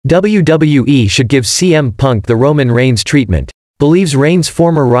WWE should give CM Punk the Roman Reigns treatment, believes Reigns'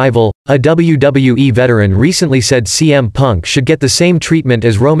 former rival. A WWE veteran recently said CM Punk should get the same treatment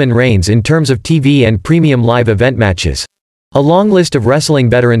as Roman Reigns in terms of TV and premium live event matches. A long list of wrestling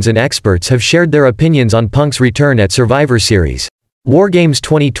veterans and experts have shared their opinions on Punk's return at Survivor Series WarGames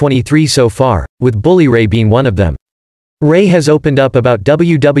 2023 so far, with Bully Ray being one of them. Ray has opened up about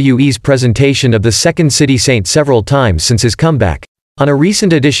WWE's presentation of the Second City Saint several times since his comeback. On a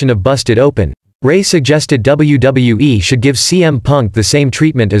recent edition of Busted Open, Ray suggested WWE should give CM Punk the same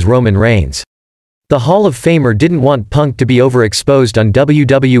treatment as Roman Reigns. The Hall of Famer didn't want Punk to be overexposed on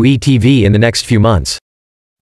WWE TV in the next few months.